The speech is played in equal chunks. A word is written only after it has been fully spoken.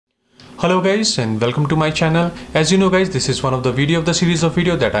Hello guys and welcome to my channel. As you know guys, this is one of the series of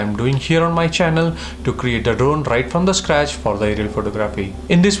video that I'm doing here on my channel to create a drone right from the scratch for the aerial photography.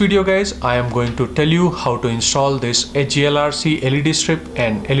 In this video guys, I am going to tell you how to install this HGLRC LED strip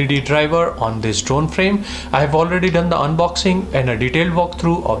and LED driver on this drone frame. I have already done the unboxing and a detailed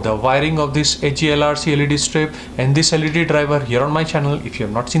walkthrough of the wiring of this HGLRC LED strip and this LED driver here on my channel. If you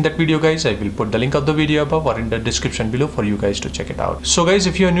have not seen that video guys, I will put the link of the video above or in the description below for you guys to check it out. So guys,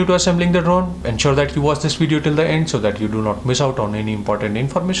 if you are new to assembling the drone, ensure that you watch this video till the end so that you do not miss out on any important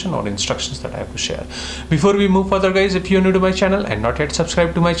information or instructions that I have to share. Before we move further guys, if you are new to my channel and not yet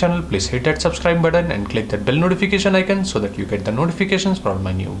subscribed to my channel, please hit that subscribe button and click that bell notification icon so that you get the notifications for all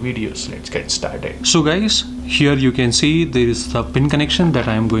my new videos. Let's get started. So guys, here you can see there is the pin connection that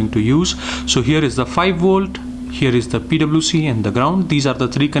I am going to use. So here is the 5 volt. Here is the PWC and the ground. These are the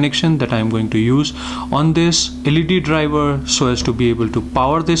 3 connections that I am going to use on this LED driver so as to be able to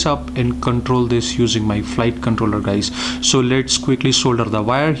power this up and control this using my flight controller guys. So let's quickly solder the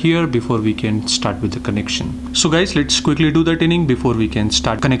wire here before we can start with the connection. So guys, let's quickly do the tinning before we can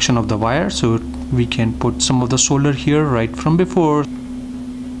start connection of the wire. So we can put some of the solder here right from before.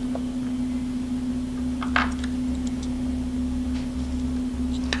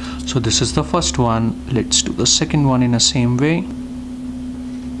 So this is the first one. Let's do the second one in the same way.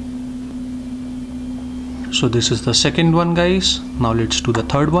 So this is the second one guys. Now let's do the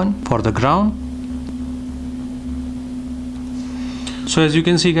third one for the ground. So as you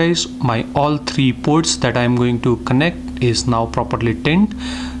can see guys, my all 3 ports that I am going to connect is now properly tinned.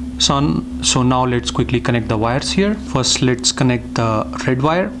 So now let's quickly connect the wires here. First let's connect the red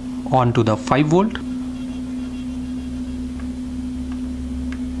wire onto the 5 volt.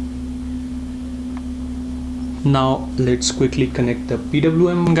 Now let's quickly connect the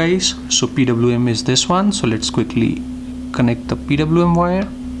PWM guys. So PWM is this one. So let's quickly connect the PWM wire.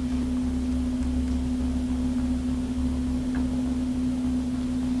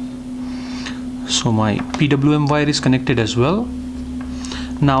 So my PWM wire is connected as well.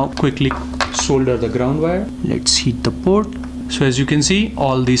 Now quickly solder the ground wire. Let's heat the port. So as you can see,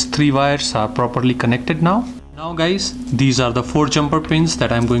 all these 3 wires are properly connected now. Now guys, these are the 4 jumper pins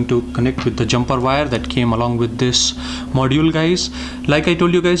that I'm going to connect with the jumper wire that came along with this module guys. Like I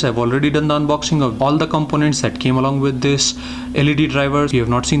told you guys, I've already done the unboxing of all the components that came along with this LED driver. If you have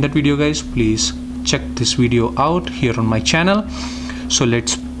not seen that video guys, please check this video out here on my channel. So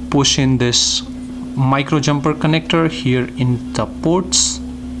let's push in this micro jumper connector here in the ports.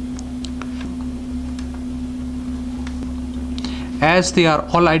 As they are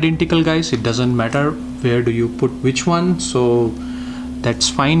all identical guys, it doesn't matter where do you put which one, so that's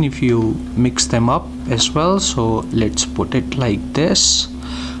fine if you mix them up as well. So let's put it like this.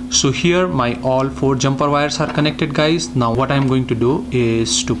 So here my all 4 jumper wires are connected guys. Now what I'm going to do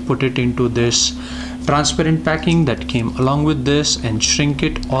is to put it into this transparent packing that came along with this and shrink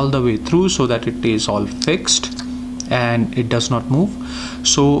it all the way through so that it is all fixed and it does not move.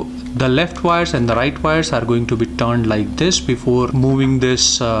 So the left wires and the right wires are going to be turned like this before moving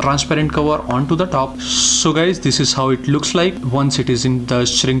this transparent cover onto the top. So guys, this is how it looks like once it is in the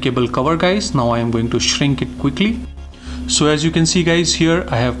shrinkable cover guys. Now I am going to shrink it quickly. So as you can see guys, here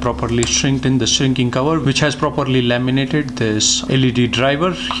I have properly shrinked in the shrinking cover which has properly laminated this LED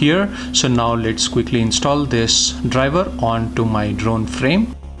driver here. So now let's quickly install this driver onto my drone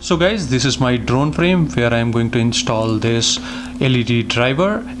frame. So guys, this is my drone frame where I am going to install this LED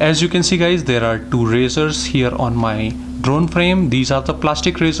driver. As you can see guys, there are 2 razors here on my drone frame. These are the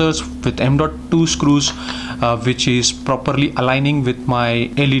plastic razors with M.2 screws which is properly aligning with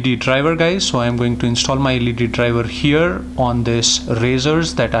my LED driver guys. So I am going to install my LED driver here on this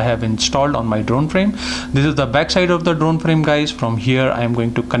razors that I have installed on my drone frame. This is the back side of the drone frame guys. From here I am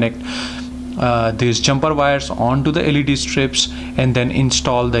going to connect these jumper wires onto the LED strips and then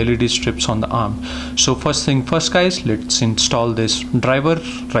install the LED strips on the arm. So first thing first guys, let's install this driver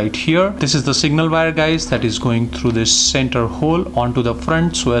right here. This is the signal wire guys that is going through this center hole onto the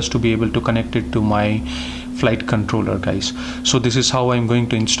front so as to be able to connect it to my flight controller guys. So this is how I'm going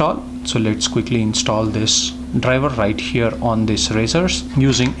to install. So let's quickly install this driver right here on this razors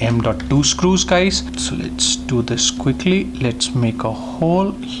using M.2 screws guys. So let's do this quickly. Let's make a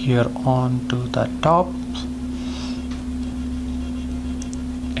hole here onto the top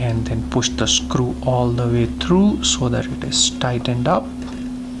and then push the screw all the way through so that it is tightened up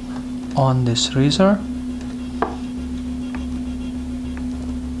on this razor.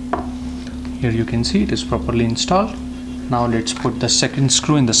 Here you can see it is properly installed. Now let's put the second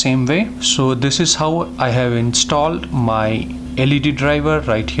screw in the same way. So this is how I have installed my LED driver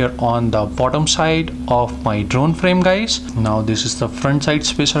right here on the bottom side of my drone frame, guys. Now this is the front side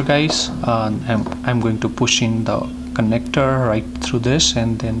spacer, guys. I'm going to push in the connector right through this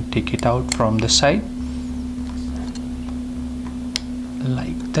and then take it out from the side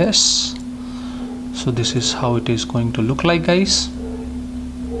like this. So this is how it is going to look like, guys.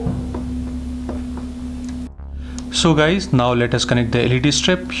 So guys, now let us connect the LED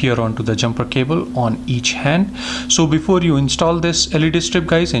strip here onto the jumper cable on each hand. So before you install this LED strip,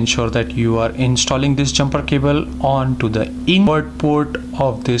 guys, ensure that you are installing this jumper cable onto the inward port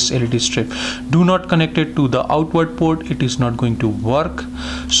of this LED strip. Do not connect it to the outward port, it is not going to work.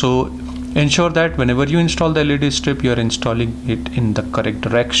 So ensure that whenever you install the LED strip, you are installing it in the correct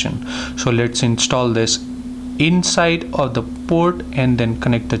direction. So let's install this inside of the port and then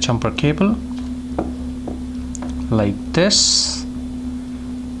connect the jumper cable like this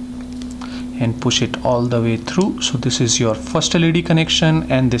and push it all the way through. So this is your first LED connection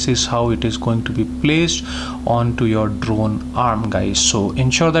and this is how it is going to be placed onto your drone arm, guys. So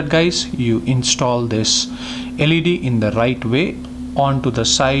ensure that, guys, you install this LED in the right way onto the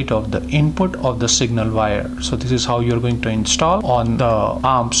side of the input of the signal wire. So this is how you're going to install on the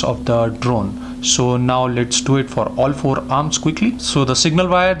arms of the drone. So now let's do it for all 4 arms quickly. So the signal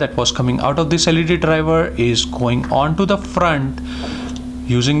wire that was coming out of this LED driver is going on to the front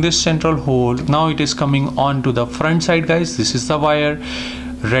using this central hole. Now it is coming on to the front side, guys. This is the wire,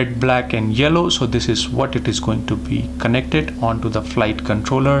 red, black and yellow. So this is what it is going to be connected onto the flight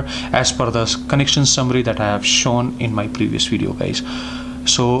controller as per the connection summary that I have shown in my previous video, guys.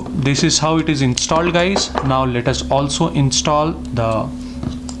 So this is how it is installed, guys. Now let us also install the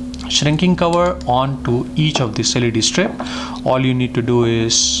shrinking cover onto each of this LED strip. All you need to do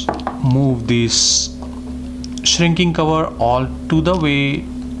is move this shrinking cover all to the way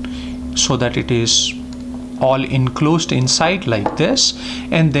so that it is all enclosed inside like this,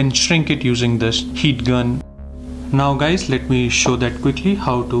 and then shrink it using this heat gun. Now guys, let me show that quickly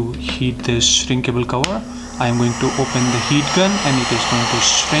how to heat this shrinkable cover. I am going to open the heat gun and it is going to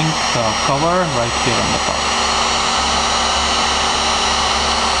shrink the cover right here on the top.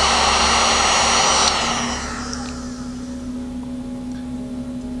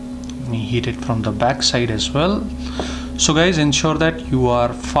 Heat it from the back side as well. So guys, ensure that you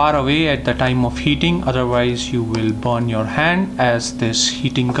are far away at the time of heating, otherwise you will burn your hand as this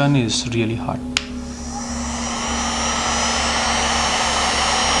heating gun is really hot.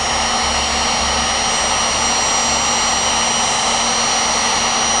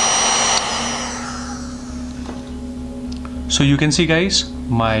 So you can see, guys,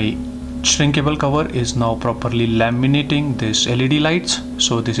 my shrinkable cover is now properly laminating this LED lights.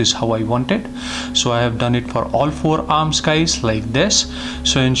 So this is how I want it. So I have done it for all 4 arms, guys, like this.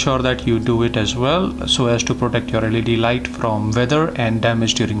 So ensure that you do it as well so as to protect your LED light from weather and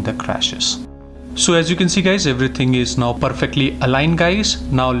damage during the crashes. So as you can see, guys, everything is now perfectly aligned, guys.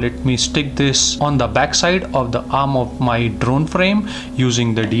 Now let me stick this on the back side of the arm of my drone frame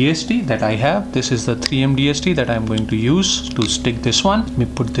using the DST that I have. This is the 3M DST that I'm going to use to stick this one. Let me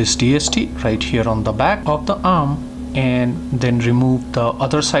put this DST right here on the back of the arm and then remove the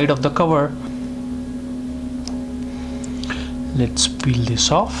other side of the cover. Let's peel this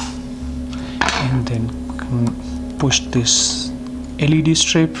off and then push this LED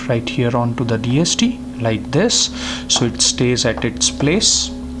strip right here onto the DST like this so it stays at its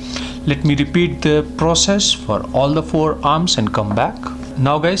place. Let me repeat the process for all the 4 arms and come back.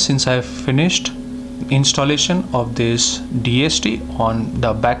 Now guys, since I have finished installation of this DST on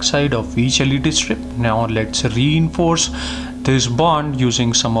the back side of each LED strip, now let's reinforce this bond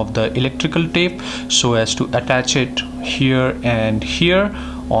using some of the electrical tape so as to attach it here and here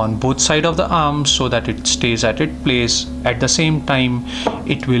on both sides of the arm so that it stays at its place. At the same time,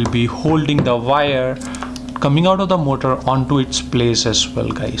 it will be holding the wire coming out of the motor onto its place as well,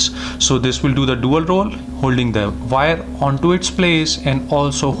 guys. So this will do the dual role, holding the wire onto its place and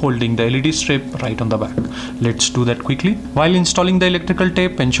also holding the LED strip right on the back. Let's do that quickly. While installing the electrical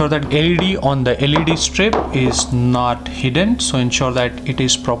tape, ensure that LED on the LED strip is not hidden. So ensure that it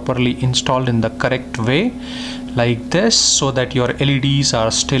is properly installed in the correct way like this so that your LEDs are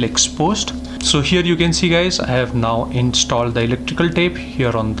still exposed. So here you can see, guys, I have now installed the electrical tape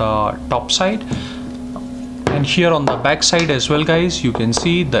here on the top side, and here on the back side as well, guys, you can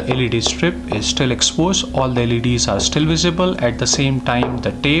see the LED strip is still exposed. All the LEDs are still visible. At the same time,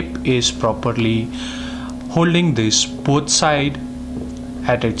 the tape is properly holding this both side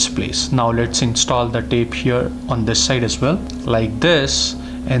at its place. Now let's install the tape here on this side as well like this,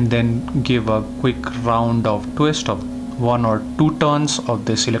 and then give a quick round of twist of 1 or 2 turns of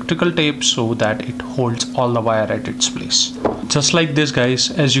this electrical tape so that it holds all the wire at its place. just like this guys,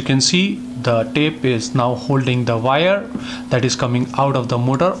 as you can see, the tape is now holding the wire that is coming out of the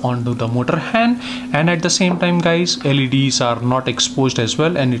motor onto the motor hand, and at the same time guys, LEDs are not exposed as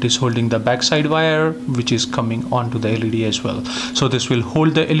well, and it is holding the backside wire which is coming onto the LED as well. So this will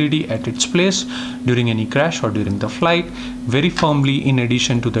hold the LED at its place during any crash or during the flight very firmly, in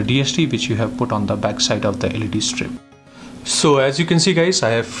addition to the DST which you have put on the backside of the LED strip. So as you can see guys, I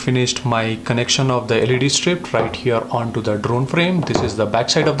have finished my connection of the LED strip right here onto the drone frame. This is the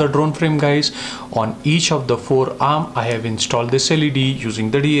backside of the drone frame guys. On each of the 4 arms I have installed this LED using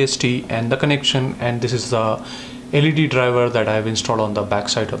the DST and the connection, and this is the LED driver that I have installed on the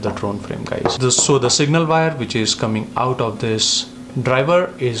backside of the drone frame guys. So the signal wire which is coming out of this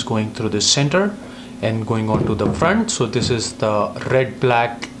driver is going through the center and going on to the front. So this is the red,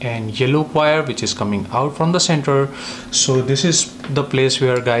 black and yellow wire which is coming out from the center. So this is the place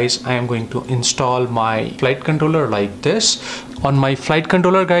where guys I am going to install my flight controller like this. On my flight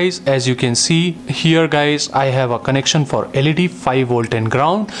controller guys, as you can see here guys, I have a connection for LED 5 volt and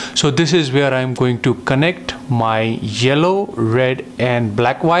ground. So this is where I am going to connect my yellow, red and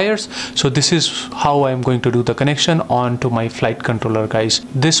black wires. So this is how I am going to do the connection onto my flight controller guys.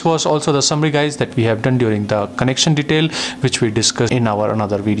 This was also the summary guys that we have done during the connection detail which we discussed in our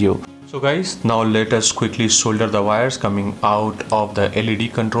another video. So guys, now let us quickly solder the wires coming out of the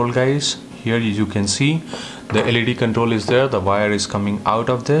LED control guys. Here you can see the LED control is there. The wire is coming out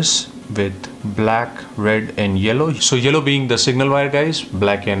of this with black, red and yellow. So yellow being the signal wire guys,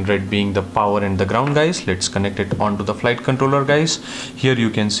 black and red being the power and the ground guys. Let's connect it onto the flight controller guys. Here you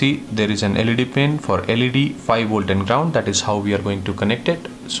can see there is an LED pin for LED 5 volt and ground. That is how we are going to connect it.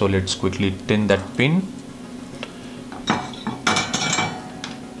 So let's quickly tin that pin.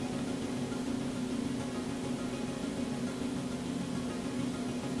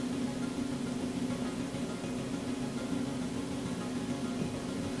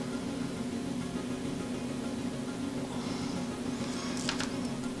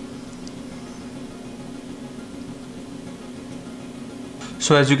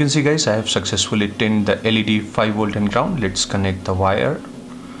 So as you can see guys, I have successfully tinned the LED 5 volt and ground. Let's connect the wire.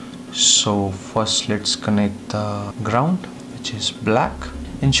 So first let's connect the ground which is black.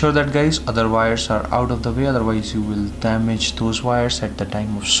 Ensure that guys other wires are out of the way, otherwise you will damage those wires at the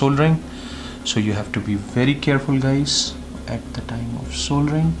time of soldering. So you have to be very careful guys at the time of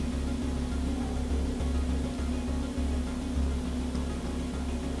soldering.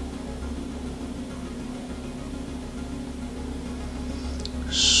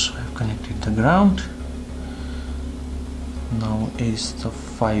 So I've connected the ground. Now is the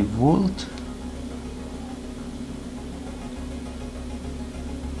 5 volt.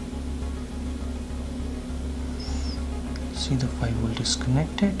 See, the 5 volt is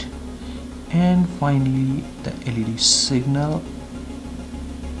connected, and finally the LED signal.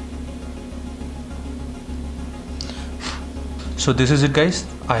 So this is it guys,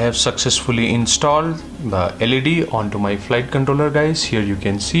 I have successfully installed the LED onto my flight controller guys. Here you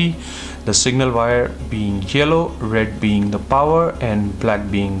can see the signal wire being yellow, red being the power and black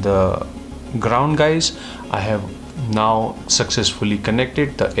being the ground guys. I have now successfully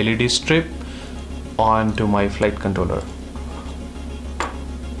connected the LED strip onto my flight controller.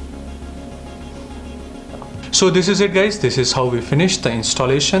 So this is it guys, this is how we finished the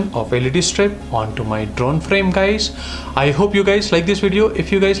installation of LED strip onto my drone frame guys. I hope you guys like this video.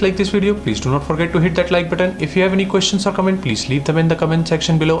 If you guys like this video, please do not forget to hit that like button. If you have any questions or comment, please leave them in the comment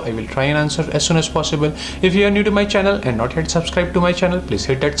section below. I will try and answer as soon as possible. If you are new to my channel and not yet subscribed to my channel, please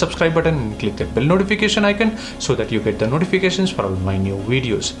hit that subscribe button and click that bell notification icon so that you get the notifications for all my new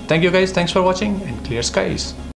videos. Thank you guys, thanks for watching, and clear skies.